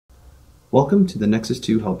Welcome to the Nexus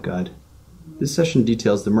 2 Help Guide. This session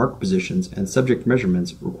details the marker positions and subject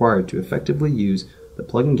measurements required to effectively use the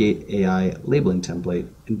Plug-In Gait AI labeling template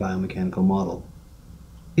in biomechanical model.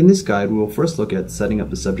 In this guide, we will first look at setting up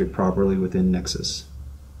the subject properly within Nexus.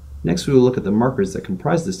 Next, we will look at the markers that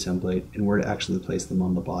comprise this template and where to actually place them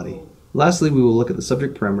on the body. Lastly, we will look at the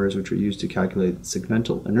subject parameters which are used to calculate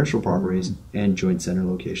segmental inertial properties and joint center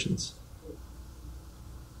locations.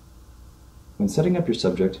 When setting up your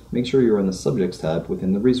subject, make sure you are in the Subjects tab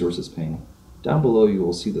within the Resources pane. Down below you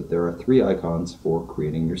will see that there are 3 icons for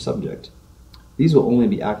creating your subject. These will only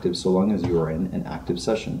be active so long as you are in an active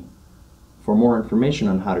session. For more information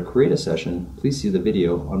on how to create a session, please see the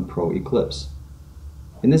video on Pro Eclipse.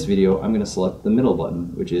 In this video, I'm going to select the middle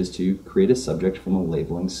button, which is to create a subject from a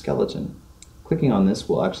labeling skeleton. Clicking on this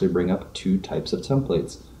will actually bring up 2 types of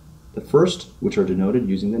templates. The first, which are denoted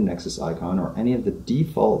using the Nexus icon, are any of the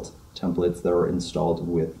default templates that are installed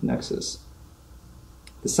with Nexus.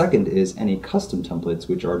 The second is any custom templates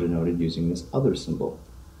which are denoted using this other symbol.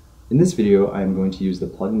 In this video, I am going to use the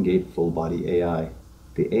Plug-In Gait Full Body AI.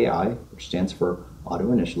 The AI, which stands for Auto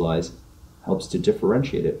Initialize, helps to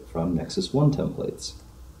differentiate it from Nexus 1 templates.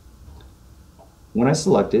 When I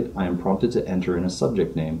select it, I am prompted to enter in a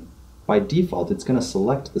subject name. By default, it's going to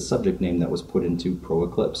select the subject name that was put into Pro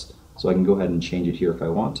Eclipse, so I can go ahead and change it here if I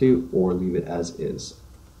want to, or leave it as is.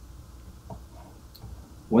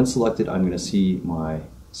 When selected, I'm going to see my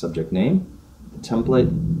subject name, the template,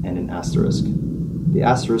 and an asterisk. The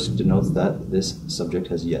asterisk denotes that this subject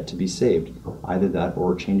has yet to be saved. Either that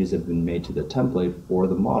or changes have been made to the template or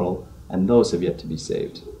the model, and those have yet to be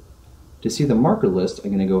saved. To see the marker list,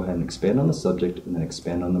 I'm going to go ahead and expand on the subject and then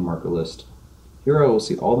expand on the marker list. Here I will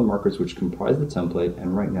see all the markers which comprise the template,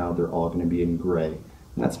 and right now they're all going to be in gray.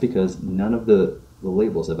 And that's because none of the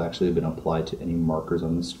labels have actually been applied to any markers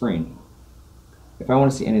on the screen. If I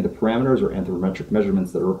want to see any of the parameters or anthropometric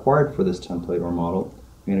measurements that are required for this template or model,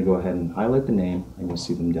 I'm going to go ahead and highlight the name, and you'll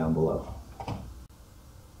see them down below.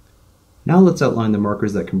 Now let's outline the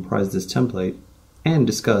markers that comprise this template and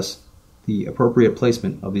discuss the appropriate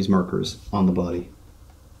placement of these markers on the body.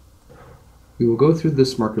 We will go through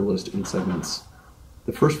this marker list in segments.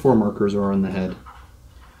 The first 4 markers are on the head.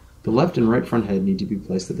 The left and right front head need to be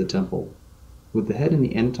placed at the temple. With the head in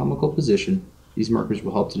the anatomical position, these markers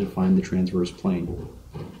will help to define the transverse plane.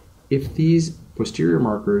 If these posterior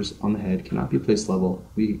markers on the head cannot be placed level,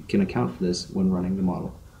 we can account for this when running the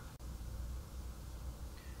model.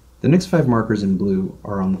 The next 5 markers in blue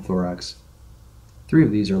are on the thorax. 3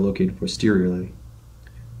 of these are located posteriorly.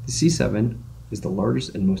 The C7 is the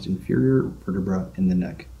largest and most inferior vertebra in the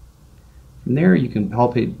neck. From there, you can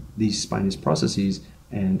palpate these spinous processes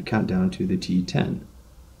and count down to the T10.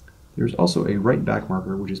 There is also a right back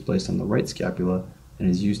marker which is placed on the right scapula and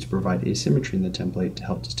is used to provide asymmetry in the template to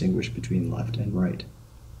help distinguish between left and right.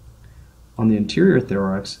 On the anterior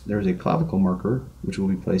thorax, there is a clavicle marker which will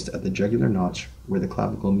be placed at the jugular notch where the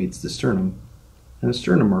clavicle meets the sternum, and a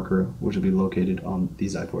sternum marker which will be located on the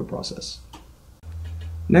xiphoid process.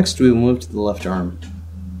 Next, we will move to the left arm.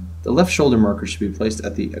 The left shoulder marker should be placed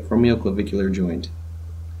at the acromioclavicular joint.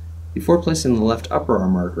 Before placing the left upper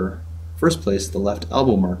arm marker, first place the left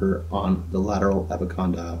elbow marker on the lateral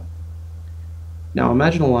epicondyle. Now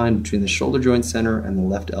imagine a line between the shoulder joint center and the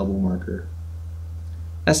left elbow marker.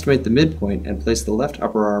 Estimate the midpoint and place the left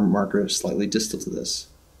upper arm marker slightly distal to this.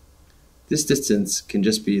 This distance can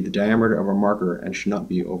just be the diameter of a marker and should not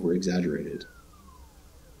be over-exaggerated.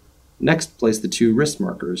 Next, place the 2 wrist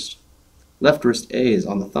markers. Left wrist A is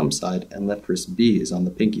on the thumb side and left wrist B is on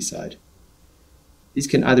the pinky side. These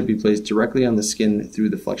can either be placed directly on the skin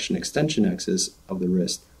through the flexion-extension axis of the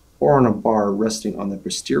wrist or on a bar resting on the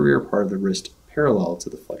posterior part of the wrist parallel to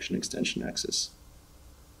the flexion-extension axis.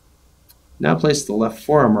 Now place the left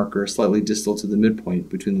forearm marker slightly distal to the midpoint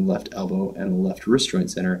between the left elbow and the left wrist joint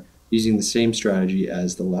center using the same strategy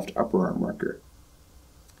as the left upper arm marker.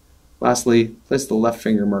 Lastly, place the left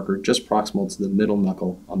finger marker just proximal to the middle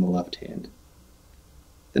knuckle on the left hand.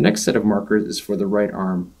 The next set of markers is for the right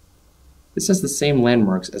arm. This has the same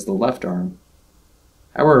landmarks as the left arm.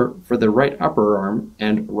 However, for the right upper arm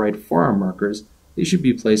and right forearm markers, they should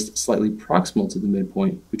be placed slightly proximal to the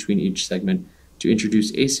midpoint between each segment to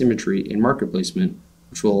introduce asymmetry in marker placement,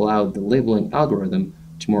 which will allow the labeling algorithm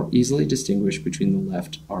to more easily distinguish between the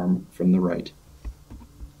left arm from the right.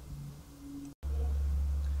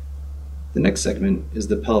 The next segment is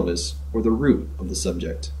the pelvis, or the root of the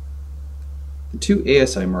subject. The 2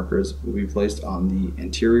 ASI markers will be placed on the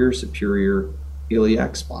anterior superior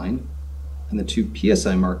iliac spine, and the 2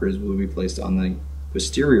 PSI markers will be placed on the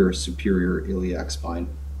posterior superior iliac spine,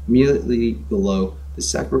 immediately below the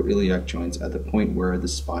sacroiliac joints at the point where the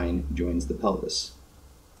spine joins the pelvis.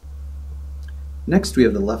 Next, we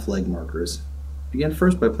have the left leg markers. Begin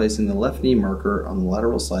first by placing the left knee marker on the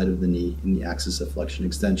lateral side of the knee in the axis of flexion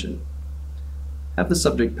extension. Have the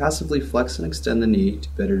subject passively flex and extend the knee to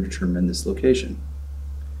better determine this location.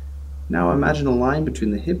 Now imagine a line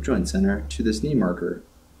between the hip joint center to this knee marker.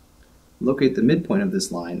 Locate the midpoint of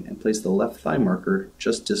this line and place the left thigh marker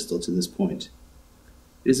just distal to this point.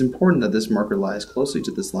 It is important that this marker lies closely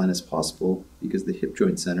to this line as possible because the hip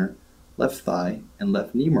joint center, left thigh, and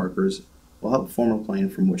left knee markers will help form a plane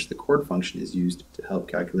from which the chord function is used to help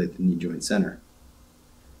calculate the knee joint center.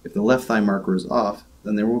 If the left thigh marker is off,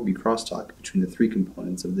 then there will be crosstalk between the three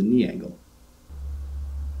components of the knee angle.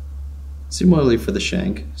 Similarly for the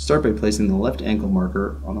shank, start by placing the left ankle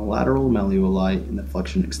marker on the lateral malleoli in the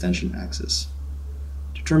flexion extension axis.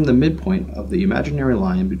 Determine the midpoint of the imaginary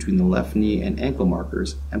line between the left knee and ankle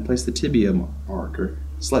markers and place the tibia marker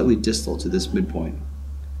slightly distal to this midpoint.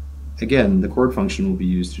 Again, the chord function will be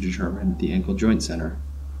used to determine the ankle joint center.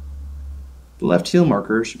 The left heel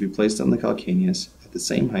marker should be placed on the calcaneus at the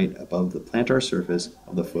same height above the plantar surface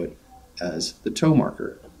of the foot as the toe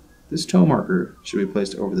marker. This toe marker should be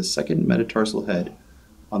placed over the second metatarsal head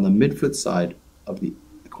on the midfoot side of the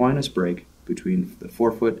equinus break between the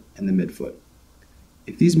forefoot and the midfoot.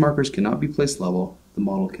 If these markers cannot be placed level, the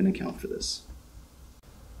model can account for this.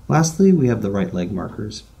 Lastly, we have the right leg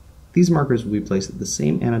markers. These markers will be placed at the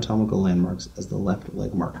same anatomical landmarks as the left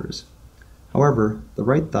leg markers. However, the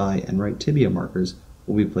right thigh and right tibia markers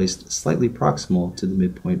will be placed slightly proximal to the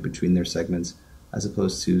midpoint between their segments as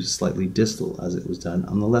opposed to slightly distal as it was done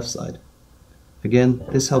on the left side. Again,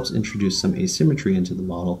 this helps introduce some asymmetry into the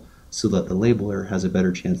model so that the labeler has a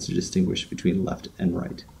better chance to distinguish between left and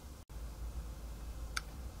right.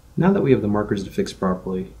 Now that we have the markers affixed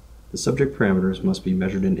properly, the subject parameters must be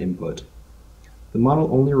measured in input. The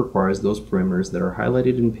model only requires those parameters that are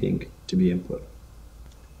highlighted in pink to be input.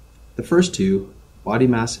 The first two, body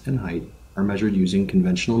mass and height, are measured using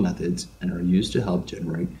conventional methods and are used to help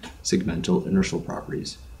generate segmental inertial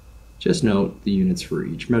properties. Just note the units for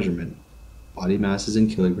each measurement. Body mass is in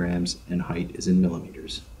kilograms and height is in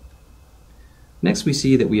millimeters. Next, we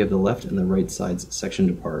see that we have the left and the right sides sectioned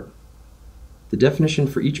apart. The definition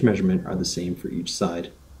for each measurement are the same for each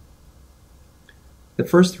side. The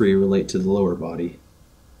first three relate to the lower body.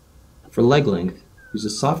 For leg length, use a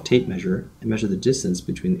soft tape measure and measure the distance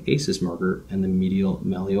between the ASIS marker and the medial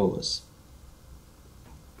malleolus.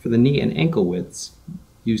 For the knee and ankle widths,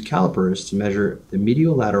 use calipers to measure the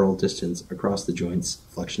mediolateral distance across the joint's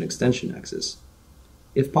flexion extension axis.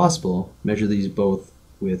 If possible, measure these both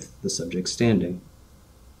with the subject standing.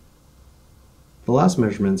 The last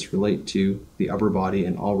measurements relate to the upper body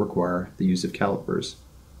and all require the use of calipers.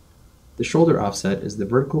 The shoulder offset is the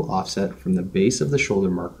vertical offset from the base of the shoulder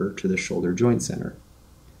marker to the shoulder joint center.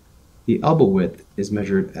 The elbow width is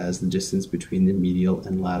measured as the distance between the medial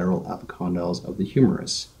and lateral apicondyles of the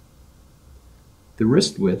humerus. The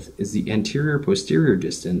wrist width is the anterior-posterior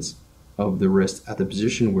distance of the wrist at the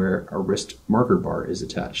position where a wrist marker bar is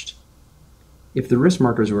attached. If the wrist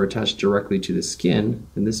markers were attached directly to the skin,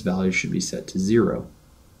 then this value should be set to 0.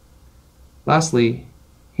 Lastly,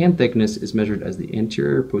 hand thickness is measured as the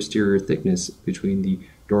anterior-posterior thickness between the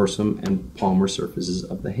dorsum and palmar surfaces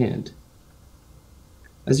of the hand.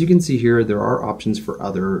 As you can see here, there are options for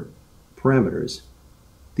other parameters.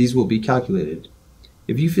 These will be calculated.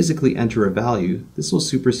 If you physically enter a value, this will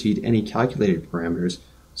supersede any calculated parameters,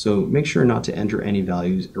 so make sure not to enter any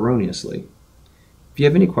values erroneously. If you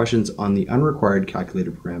have any questions on the unrequired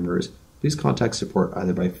calculated parameters, please contact support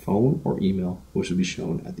either by phone or email, which will be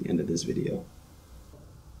shown at the end of this video.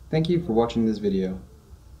 Thank you for watching this video.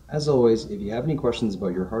 As always, if you have any questions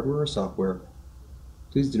about your hardware or software,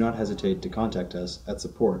 please do not hesitate to contact us at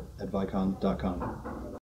support@vicon.com.